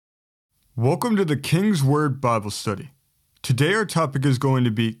Welcome to the King's Word Bible Study. Today our topic is going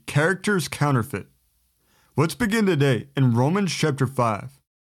to be Character's Counterfeit. Let's begin today in Romans chapter 5.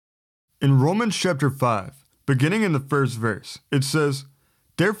 In Romans chapter 5, beginning in the first verse, it says,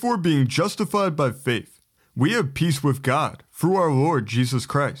 "Therefore being justified by faith, we have peace with God through our Lord Jesus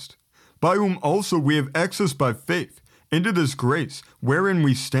Christ, by whom also we have access by faith into this grace wherein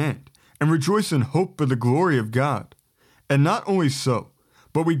we stand, and rejoice in hope for the glory of God. And not only so,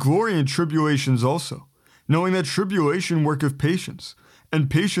 but we glory in tribulations also, knowing that tribulation worketh patience, and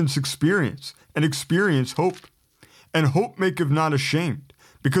patience experience, and experience hope. And hope maketh not ashamed,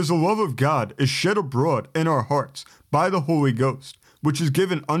 because the love of God is shed abroad in our hearts by the Holy Ghost, which is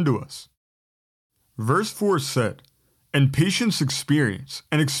given unto us." Verse 4 said, "And patience experience,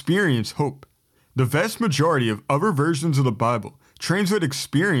 and experience hope." The vast majority of other versions of the Bible translate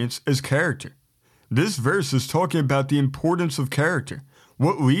experience as character. This verse is talking about the importance of character,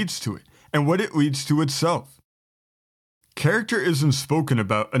 what leads to it, and what it leads to itself. Character isn't spoken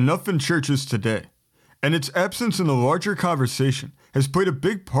about enough in churches today, and its absence in the larger conversation has played a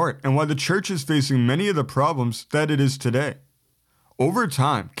big part in why the church is facing many of the problems that it is today. Over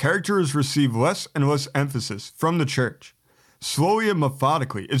time, character has received less and less emphasis from the church. Slowly and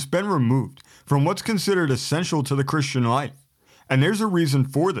methodically, it's been removed from what's considered essential to the Christian life, and there's a reason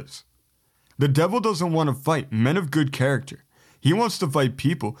for this. The devil doesn't want to fight men of good character. He wants to fight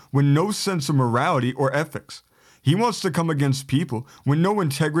people with no sense of morality or ethics. He wants to come against people with no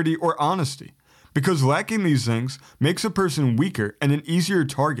integrity or honesty, because lacking these things makes a person weaker and an easier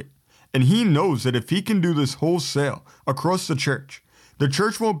target. And he knows that if he can do this wholesale across the church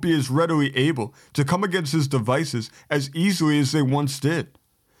won't be as readily able to come against his devices as easily as they once did.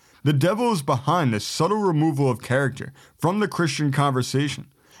 The devil is behind this subtle removal of character from the Christian conversation.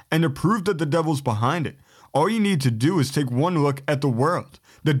 And to prove that the devil's behind it, all you need to do is take one look at the world,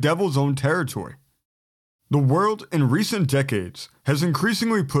 the devil's own territory. The world in recent decades has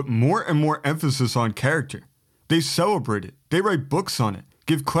increasingly put more and more emphasis on character. They celebrate it, they write books on it,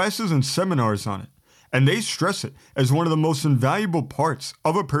 give classes and seminars on it, and they stress it as one of the most invaluable parts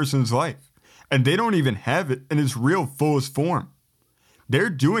of a person's life, and they don't even have it in its real fullest form. They're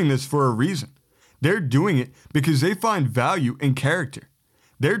doing this for a reason. They're doing it because they find value in character.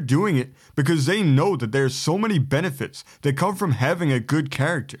 They're doing it because they know that there are so many benefits that come from having a good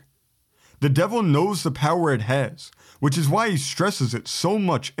character. The devil knows the power it has, which is why he stresses it so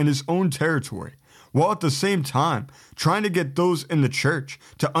much in his own territory, while at the same time trying to get those in the church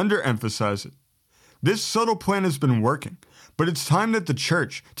to underemphasize it. This subtle plan has been working, but it's time that the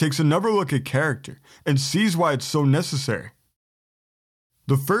church takes another look at character and sees why it's so necessary.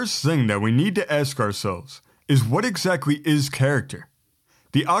 The first thing that we need to ask ourselves is, what exactly is character?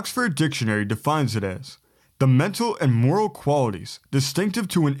 The Oxford Dictionary defines it as the mental and moral qualities distinctive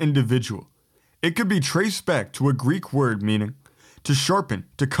to an individual. It could be traced back to a Greek word meaning to sharpen,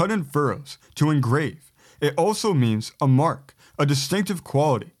 to cut in furrows, to engrave. It also means a mark, a distinctive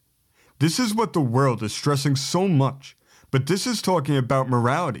quality. This is what the world is stressing so much, but this is talking about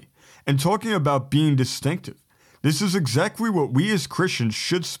morality and talking about being distinctive. This is exactly what we as Christians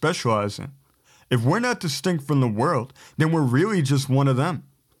should specialize in. If we're not distinct from the world, then we're really just one of them.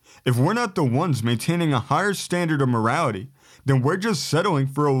 If we're not the ones maintaining a higher standard of morality, then we're just settling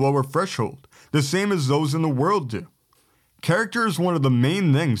for a lower threshold, the same as those in the world do. Character is one of the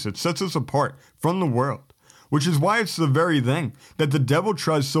main things that sets us apart from the world, which is why it's the very thing that the devil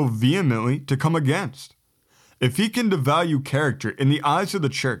tries so vehemently to come against. If he can devalue character in the eyes of the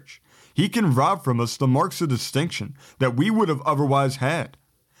church, he can rob from us the marks of distinction that we would have otherwise had.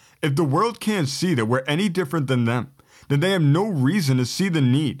 If the world can't see that we're any different than them, then they have no reason to see the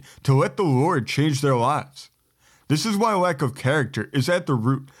need to let the Lord change their lives. This is why lack of character is at the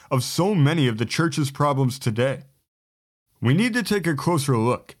root of so many of the church's problems today. We need to take a closer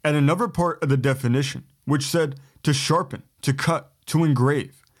look at another part of the definition, which said to sharpen, to cut, to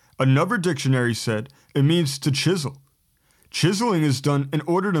engrave. Another dictionary said it means to chisel. Chiseling is done in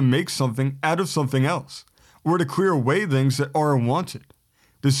order to make something out of something else, or to clear away things that are unwanted.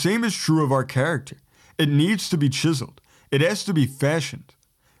 The same is true of our character. It needs to be chiseled. It has to be fashioned.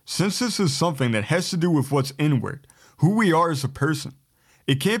 Since this is something that has to do with what's inward, who we are as a person,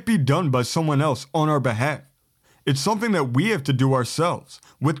 it can't be done by someone else on our behalf. It's something that we have to do ourselves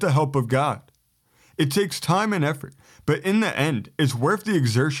with the help of God. It takes time and effort, but in the end, it's worth the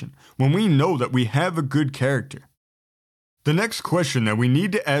exertion when we know that we have a good character. The next question that we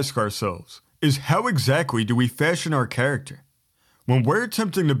need to ask ourselves is, how exactly do we fashion our character? When we're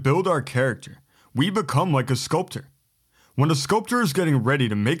attempting to build our character, we become like a sculptor. When a sculptor is getting ready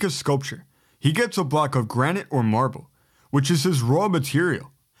to make a sculpture, he gets a block of granite or marble, which is his raw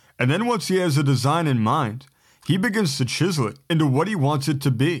material, And then once he has a design in mind, he begins to chisel it into what he wants it to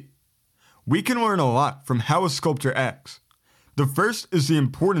be. We can learn a lot from how a sculptor acts. The first is the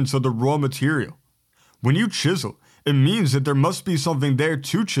importance of the raw material. When you chisel, it means that there must be something there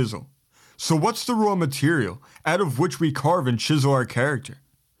to chisel. So what's the raw material out of which we carve and chisel our character?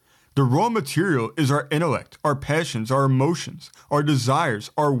 The raw material is our intellect, our passions, our emotions, our desires,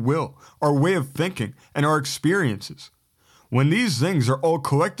 our will, our way of thinking, and our experiences. When these things are all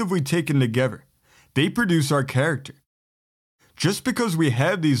collectively taken together, they produce our character. Just because we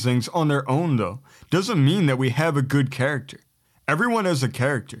have these things on their own, though, doesn't mean that we have a good character. Everyone has a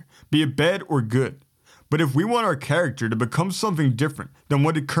character, be it bad or good. But if we want our character to become something different than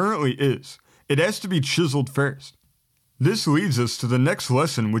what it currently is, it has to be chiseled first. This leads us to the next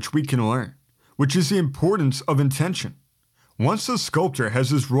lesson which we can learn, which is the importance of intention. Once the sculptor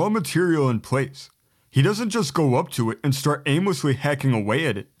has his raw material in place, he doesn't just go up to it and start aimlessly hacking away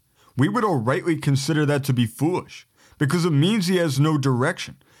at it. We would all rightly consider that to be foolish, because it means he has no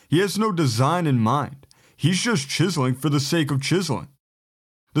direction, he has no design in mind. He's just chiseling for the sake of chiseling.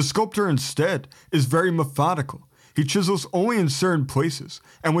 The sculptor instead is very methodical. He chisels only in certain places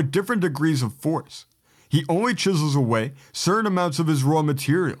and with different degrees of force. He only chisels away certain amounts of his raw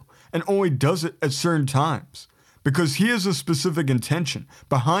material and only does it at certain times because he has a specific intention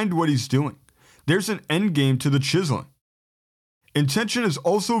behind what he's doing. There's an end game to the chiseling. Intention is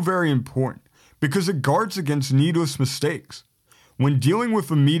also very important because it guards against needless mistakes. When dealing with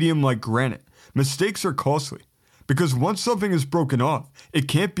a medium like granite, mistakes are costly because once something is broken off, it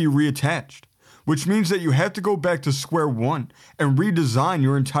can't be reattached, which means that you have to go back to square one and redesign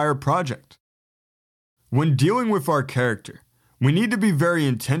your entire project. When dealing with our character, we need to be very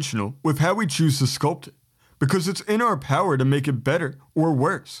intentional with how we choose to sculpt it, because it's in our power to make it better or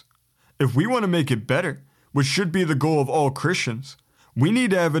worse. If we want to make it better, which should be the goal of all Christians, we need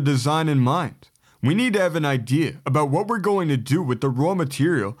to have a design in mind. We need to have an idea about what we're going to do with the raw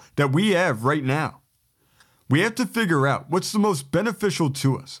material that we have right now. We have to figure out what's the most beneficial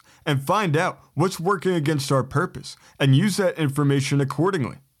to us and find out what's working against our purpose and use that information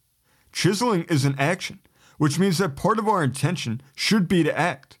accordingly. Chiseling is an action, which means that part of our intention should be to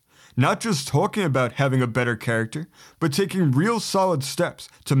act, not just talking about having a better character, but taking real solid steps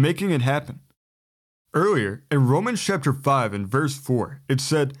to making it happen. Earlier, in Romans chapter 5 and verse 4, it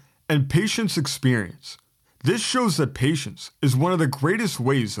said, "And patience experience." This shows that patience is one of the greatest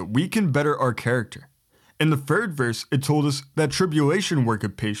ways that we can better our character. In the third verse, it told us that tribulation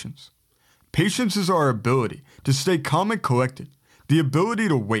worketh patience. Patience is our ability to stay calm and collected, the ability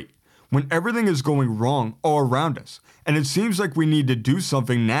to wait when everything is going wrong all around us, and it seems like we need to do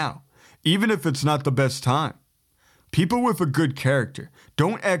something now, even if it's not the best time. People with a good character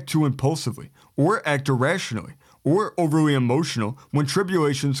don't act too impulsively, or act irrationally, or overly emotional when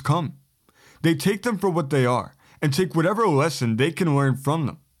tribulations come. They take them for what they are, and take whatever lesson they can learn from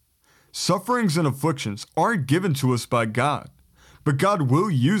them. Sufferings and afflictions aren't given to us by God, but God will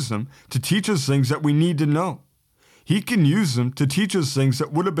use them to teach us things that we need to know. He can use them to teach us things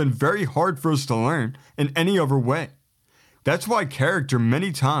that would have been very hard for us to learn in any other way. That's why character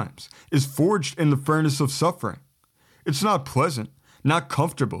many times is forged in the furnace of suffering. It's not pleasant, not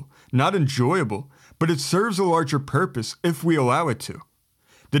comfortable, not enjoyable, but it serves a larger purpose if we allow it to.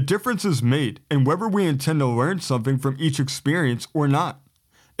 The difference is made in whether we intend to learn something from each experience or not.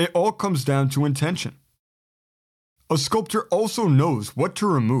 It all comes down to intention. A sculptor also knows what to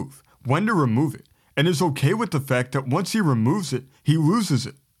remove, when to remove it, and is okay with the fact that once he removes it, he loses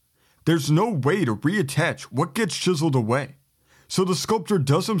it. There's no way to reattach what gets chiseled away. So the sculptor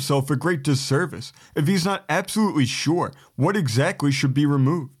does himself a great disservice if he's not absolutely sure what exactly should be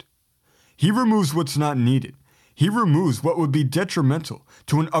removed. He removes what's not needed. He removes what would be detrimental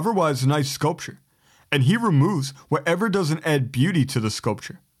to an otherwise nice sculpture. And he removes whatever doesn't add beauty to the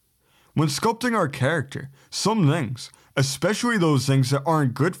sculpture. When sculpting our character, some things, especially those things that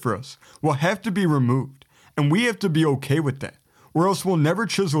aren't good for us, will have to be removed, and we have to be okay with that, or else we'll never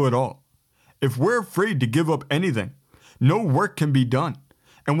chisel at all. If we're afraid to give up anything, no work can be done,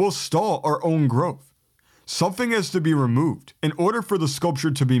 and we'll stall our own growth. Something has to be removed in order for the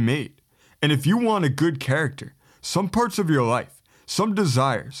sculpture to be made, and if you want a good character, some parts of your life, some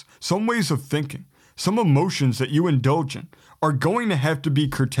desires, some ways of thinking, some emotions that you indulge in are going to have to be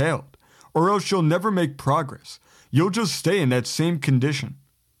curtailed, or else you'll never make progress. You'll just stay in that same condition.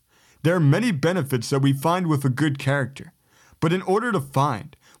 There are many benefits that we find with a good character, but in order to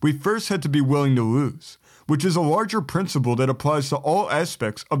find, we first had to be willing to lose, which is a larger principle that applies to all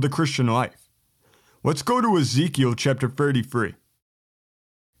aspects of the Christian life. Let's go to Ezekiel chapter 33.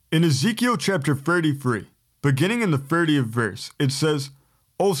 In Ezekiel chapter 33, beginning in the 30th verse, it says,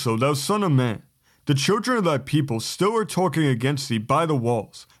 Also, thou son of man, the children of thy people still are talking against thee by the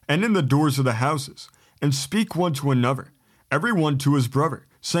walls, and in the doors of the houses, and speak one to another, every one to his brother,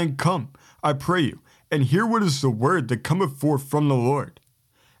 saying, Come, I pray you, and hear what is the word that cometh forth from the Lord.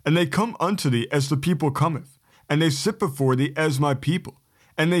 And they come unto thee as the people cometh, and they sit before thee as my people,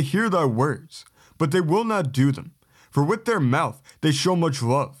 and they hear thy words, but they will not do them. For with their mouth they show much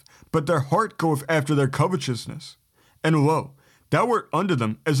love, but their heart goeth after their covetousness. And lo, thou art unto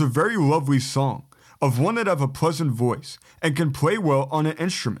them as a very lovely song, of one that hath a pleasant voice, and can play well on an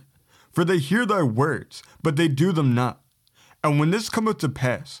instrument. For they hear thy words, but they do them not. And when this cometh to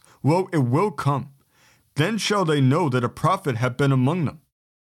pass, lo, it will come. Then shall they know that a prophet hath been among them.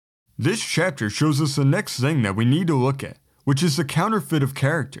 This chapter shows us the next thing that we need to look at, which is the counterfeit of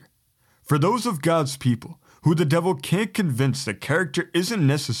character. For those of God's people, who the devil can't convince that character isn't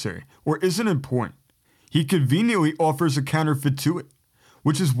necessary or isn't important, he conveniently offers a counterfeit to it,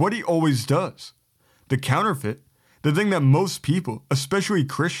 which is what he always does. The counterfeit, the thing that most people, especially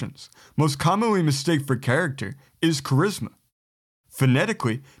Christians, most commonly mistake for character, is charisma.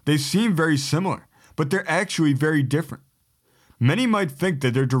 Phonetically, they seem very similar, but they're actually very different. Many might think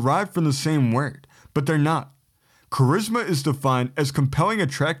that they're derived from the same word, but they're not. Charisma is defined as compelling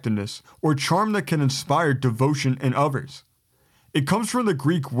attractiveness or charm that can inspire devotion in others. It comes from the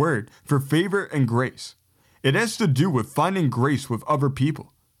Greek word for favor and grace. It has to do with finding grace with other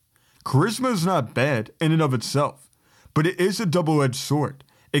people. Charisma is not bad in and of itself, but it is a double-edged sword.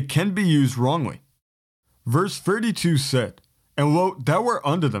 It can be used wrongly. Verse 32 said, And lo, thou art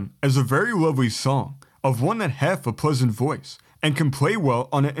unto them as a very lovely song, of one that hath a pleasant voice, and can play well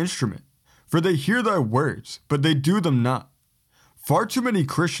on an instrument. For they hear thy words, but they do them not. Far too many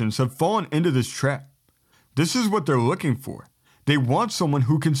Christians have fallen into this trap. This is what they're looking for. They want someone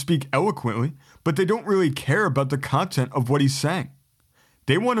who can speak eloquently, but they don't really care about the content of what he's saying.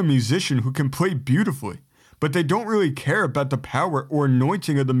 They want a musician who can play beautifully, but they don't really care about the power or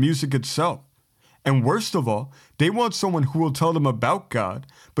anointing of the music itself. And worst of all, they want someone who will tell them about God,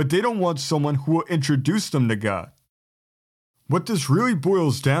 but they don't want someone who will introduce them to God. What this really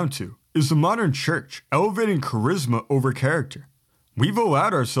boils down to is the modern church elevating charisma over character. We've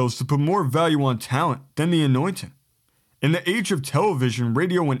allowed ourselves to put more value on talent than the anointing. In the age of television,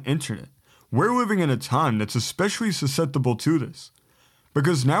 radio, and internet, we're living in a time that's especially susceptible to this.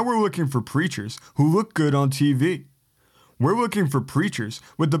 Because now we're looking for preachers who look good on TV. We're looking for preachers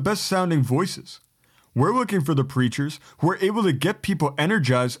with the best sounding voices. We're looking for the preachers who are able to get people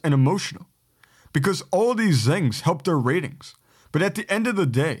energized and emotional. Because all these things help their ratings. But at the end of the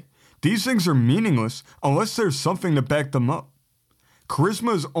day, these things are meaningless unless there's something to back them up.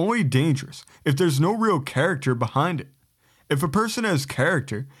 Charisma is only dangerous if there's no real character behind it. If a person has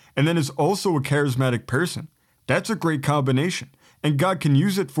character and then is also a charismatic person, that's a great combination, and God can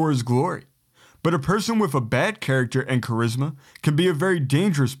use it for His glory. But a person with a bad character and charisma can be a very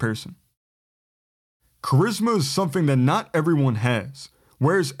dangerous person. Charisma is something that not everyone has,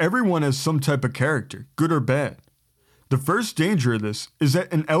 whereas everyone has some type of character, good or bad. The first danger of this is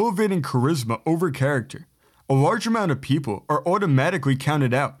that in elevating charisma over character, a large amount of people are automatically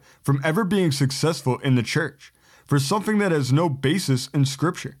counted out from ever being successful in the church for something that has no basis in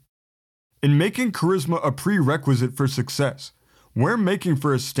Scripture. In making charisma a prerequisite for success, we're making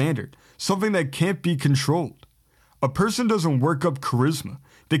for a standard, something that can't be controlled. A person doesn't work up charisma,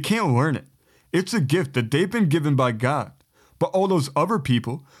 they can't learn it. It's a gift that they've been given by God. But all those other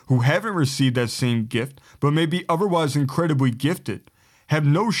people who haven't received that same gift, but may be otherwise incredibly gifted, have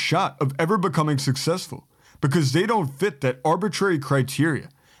no shot of ever becoming successful because they don't fit that arbitrary criteria,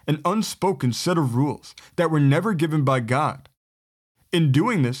 an unspoken set of rules that were never given by God. In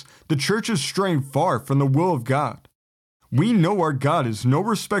doing this, the church is straying far from the will of God. We know our God is no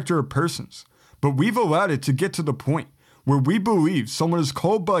respecter of persons, but we've allowed it to get to the point where we believe someone is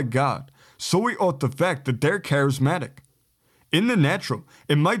called by God solely off the fact that they're charismatic. In the natural,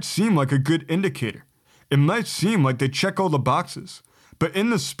 it might seem like a good indicator. It might seem like they check all the boxes, but in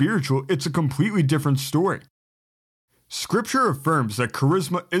the spiritual, it's a completely different story. Scripture affirms that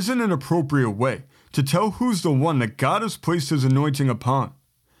charisma isn't an appropriate way to tell who's the one that God has placed His anointing upon.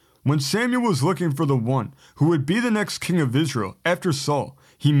 When Samuel was looking for the one who would be the next king of Israel after Saul,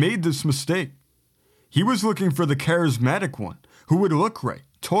 he made this mistake. He was looking for the charismatic one who would look right,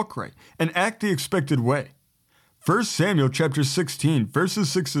 talk right, and act the expected way. 1 Samuel chapter 16, verses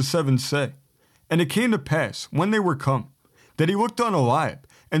 6 to 7 say, And it came to pass, when they were come, that he looked on Eliab,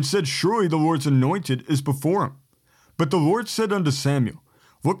 and said, Surely the Lord's anointed is before him. But the Lord said unto Samuel,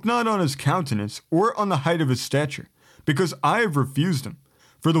 Look not on his countenance, or on the height of his stature, because I have refused him.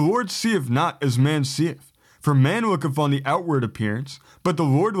 For the Lord seeth not as man seeth, For man looketh on the outward appearance, but the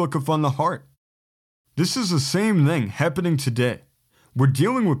Lord looketh on the heart. This is the same thing happening today. We're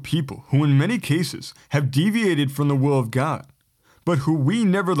dealing with people who in many cases have deviated from the will of God, but who we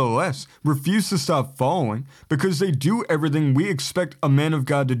nevertheless refuse to stop following because they do everything we expect a man of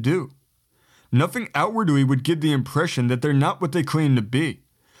God to do. Nothing outwardly would give the impression that they're not what they claim to be.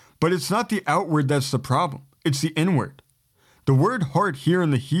 But it's not the outward that's the problem, it's the inward. The word heart here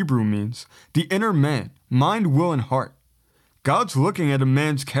in the Hebrew means the inner man, mind, will, and heart. God's looking at a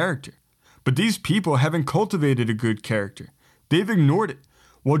man's character, but these people haven't cultivated a good character. They've ignored it,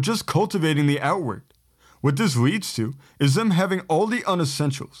 while just cultivating the outward. What this leads to is them having all the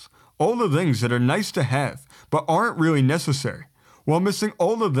unessentials, all the things that are nice to have, but aren't really necessary, while missing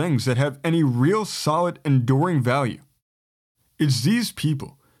all the things that have any real, solid, enduring value. It's these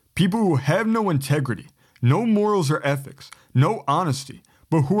people who have no integrity, no morals or ethics, no honesty,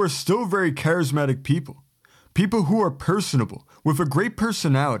 but who are still very charismatic people. People who are personable, with a great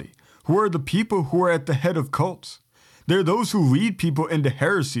personality, who are the people who are at the head of cults. They're those who lead people into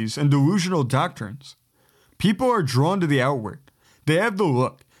heresies and delusional doctrines. People are drawn to the outward. They have the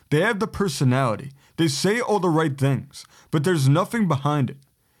look, they have the personality, they say all the right things, but there's nothing behind it.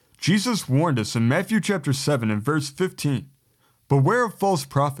 Jesus warned us in Matthew chapter 7 and verse 15. Beware of false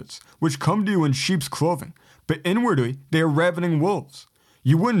prophets, which come to you in sheep's clothing, but inwardly they are ravening wolves.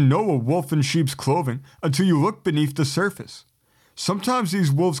 You wouldn't know a wolf in sheep's clothing until you look beneath the surface. Sometimes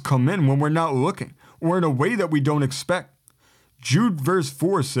these wolves come in when we're not looking, or in a way that we don't expect. Jude verse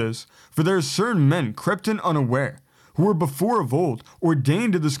 4 says, For there are certain men crept in unaware, who were before of old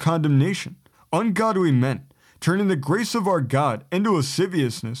ordained to this condemnation, ungodly men, turning the grace of our God into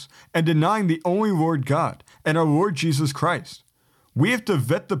lasciviousness and denying the only Lord God and our Lord Jesus Christ. We have to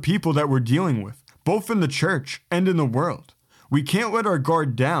vet the people that we're dealing with, both in the church and in the world. We can't let our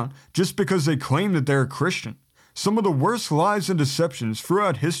guard down just because they claim that they're a Christian. Some of the worst lies and deceptions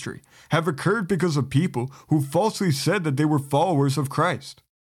throughout history have occurred because of people who falsely said that they were followers of Christ.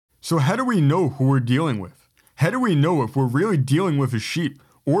 So how do we know who we're dealing with? How do we know if we're really dealing with a sheep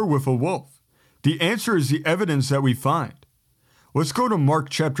or with a wolf? The answer is the evidence that we find. Let's go to Mark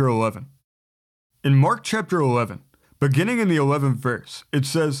chapter 11. In Mark chapter 11, beginning in the 11th verse, it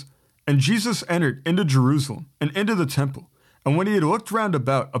says, And Jesus entered into Jerusalem and into the temple, and when he had looked round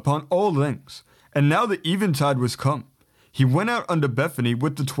about upon all things, and now the eventide was come, he went out unto Bethany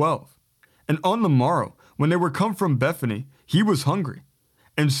with the 12. And on the morrow, when they were come from Bethany, he was hungry.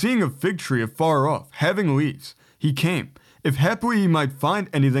 And seeing a fig tree afar off, having leaves, he came, if haply he might find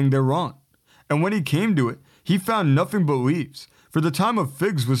anything thereon. And when he came to it, he found nothing but leaves, for the time of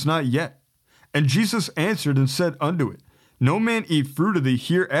figs was not yet. And Jesus answered and said unto it, No man eat fruit of thee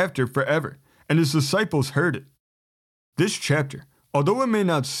hereafter forever. And his disciples heard it. This chapter, although it may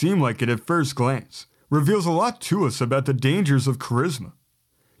not seem like it at first glance, reveals a lot to us about the dangers of charisma.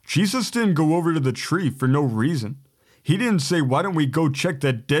 Jesus didn't go over to the tree for no reason. He didn't say, why don't we go check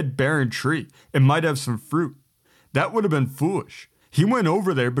that dead barren tree? It might have some fruit. That would have been foolish. He went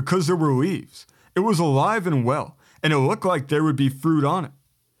over there because there were leaves. It was alive and well, and it looked like there would be fruit on it.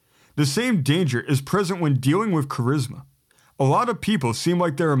 The same danger is present when dealing with charisma. A lot of people seem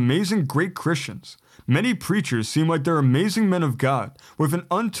like they're amazing, great Christians. Many preachers seem like they're amazing men of God with an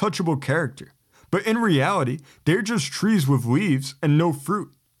untouchable character. But in reality, they're just trees with leaves and no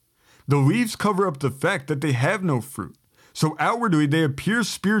fruit. The leaves cover up the fact that they have no fruit. So outwardly they appear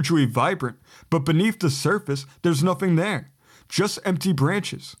spiritually vibrant, but beneath the surface, there's nothing there. Just empty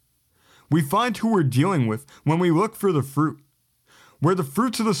branches. We find who we're dealing with when we look for the fruit. Where the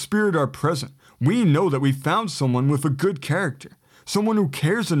fruits of the Spirit are present, we know that we found someone with a good character, someone who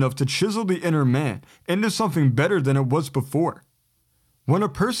cares enough to chisel the inner man into something better than it was before. When a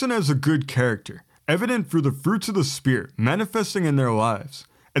person has a good character, evident through the fruits of the Spirit manifesting in their lives,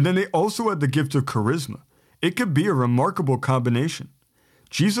 and then they also have the gift of charisma, it could be a remarkable combination.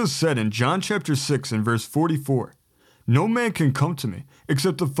 Jesus said in John chapter 6 and verse 44, No man can come to me,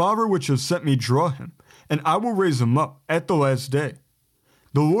 except the Father which has sent me draw him, and I will raise him up at the last day.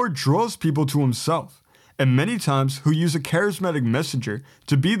 The Lord draws people to himself, and many times he'll use a charismatic messenger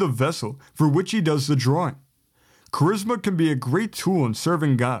to be the vessel for which he does the drawing. Charisma can be a great tool in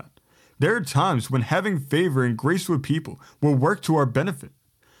serving God. There are times when having favor and grace with people will work to our benefit.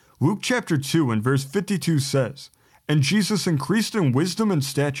 Luke chapter 2 and verse 52 says, And Jesus increased in wisdom and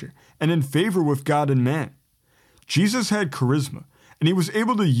stature, and in favor with God and man. Jesus had charisma, and he was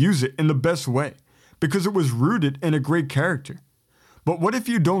able to use it in the best way, because it was rooted in a great character. But what if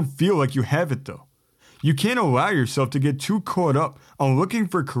you don't feel like you have it though? You can't allow yourself to get too caught up on looking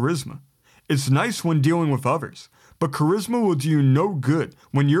for charisma. It's nice when dealing with others, but charisma will do you no good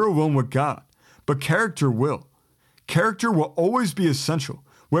when you're alone with God. but character will. Character will always be essential,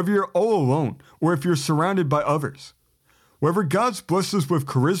 whether you're all alone or if you're surrounded by others. Whether God's blessed us with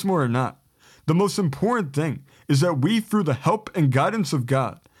charisma or not, the most important thing is that we, through the help and guidance of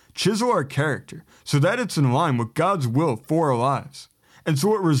God, chisel our character so that it's in line with God's will for our lives, and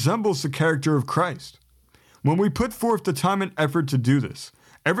so it resembles the character of Christ. When we put forth the time and effort to do this,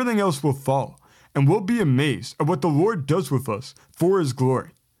 everything else will follow, and we'll be amazed at what the Lord does with us for His glory.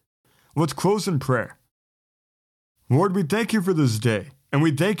 Let's close in prayer. Lord, we thank you for this day, and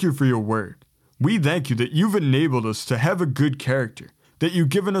we thank you for your word. We thank you that you've enabled us to have a good character, that you've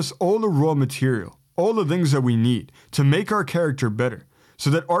given us all the raw material, all the things that we need to make our character better, so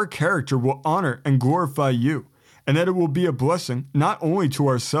that our character will honor and glorify you, and that it will be a blessing not only to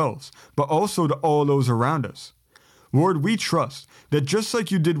ourselves, but also to all those around us. Lord, we trust that just like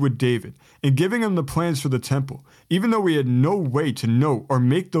you did with David in giving him the plans for the temple, even though he had no way to know or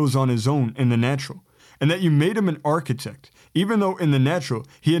make those on his own in the natural, and that you made him an architect, even though in the natural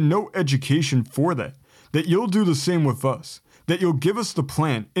he had no education for that you'll do the same with us, that you'll give us the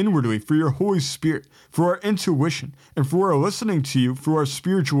plan inwardly for your Holy Spirit, for our intuition, and for our listening to you through our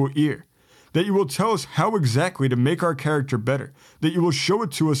spiritual ear, that you will tell us how exactly to make our character better, that you will show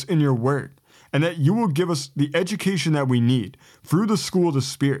it to us in your word, and that you will give us the education that we need through the school of the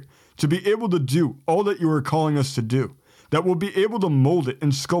Spirit to be able to do all that you are calling us to do, that we'll be able to mold it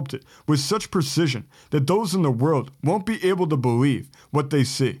and sculpt it with such precision that those in the world won't be able to believe what they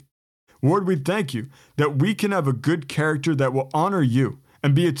see. Lord, we thank you that we can have a good character that will honor you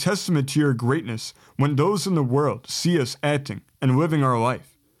and be a testament to your greatness when those in the world see us acting and living our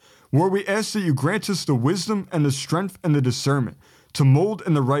life. Lord, we ask that you grant us the wisdom and the strength and the discernment to mold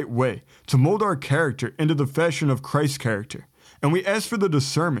in the right way, to mold our character into the fashion of Christ's character. And we ask for the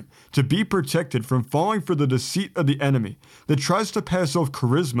discernment to be protected from falling for the deceit of the enemy that tries to pass off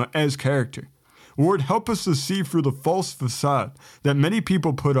charisma as character. Lord, help us to see through the false facade that many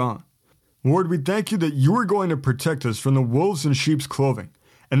people put on. Lord, we thank you that you are going to protect us from the wolves in sheep's clothing,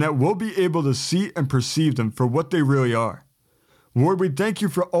 and that we'll be able to see and perceive them for what they really are. Lord, we thank you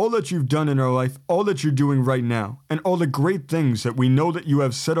for all that you've done in our life, all that you're doing right now, and all the great things that we know that you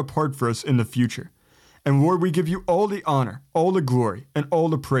have set apart for us in the future. And Lord, we give you all the honor, all the glory, and all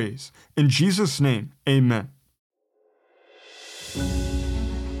the praise. In Jesus' name, amen.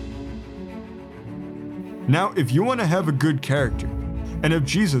 Now, if you want to have a good character, and have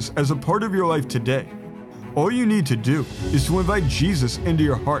Jesus as a part of your life today, all you need to do is to invite Jesus into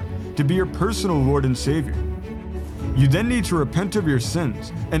your heart to be your personal Lord and Savior. You then need to repent of your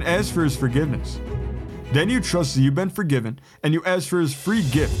sins and ask for His forgiveness. Then you trust that you've been forgiven and you ask for His free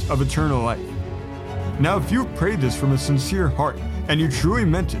gift of eternal life. Now, if you've prayed this from a sincere heart and you truly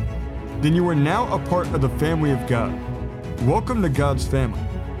meant it, then you are now a part of the family of God. Welcome to God's family.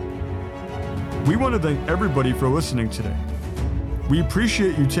 We want to thank everybody for listening today. We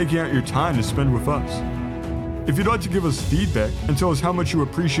appreciate you taking out your time to spend with us. If you'd like to give us feedback and tell us how much you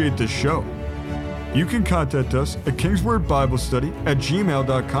appreciate this show, you can contact us at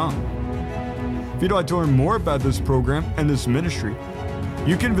kingswordbiblestudy@gmail.com. If you'd like to learn more about this program and this ministry,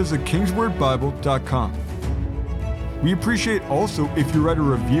 you can visit kingswordbible.com. We appreciate also if you write a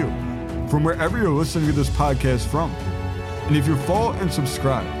review from wherever you're listening to this podcast from, and if you follow and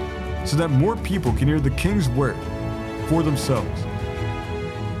subscribe so that more people can hear the King's Word for themselves.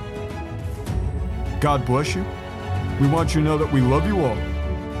 God bless you. We want you to know that we love you all,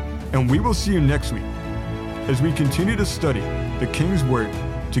 and we will see you next week as we continue to study the King's Word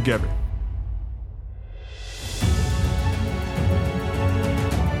together.